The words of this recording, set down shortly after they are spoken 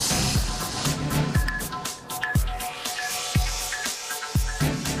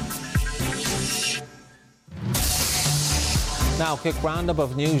Now, quick roundup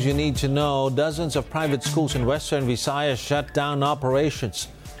of news you need to know. Dozens of private schools in Western Visayas shut down operations.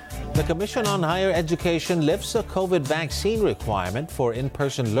 The Commission on Higher Education lifts a COVID vaccine requirement for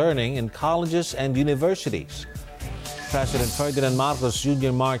in-person learning in colleges and universities. President Ferdinand Marcos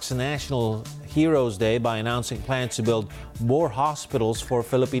Jr. marks National Heroes Day by announcing plans to build more hospitals for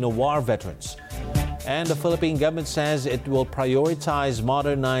Filipino war veterans. And the Philippine government says it will prioritize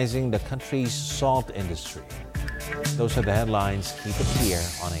modernizing the country's salt industry. Those are the headlines. Keep it here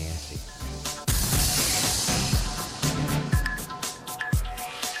on ANC.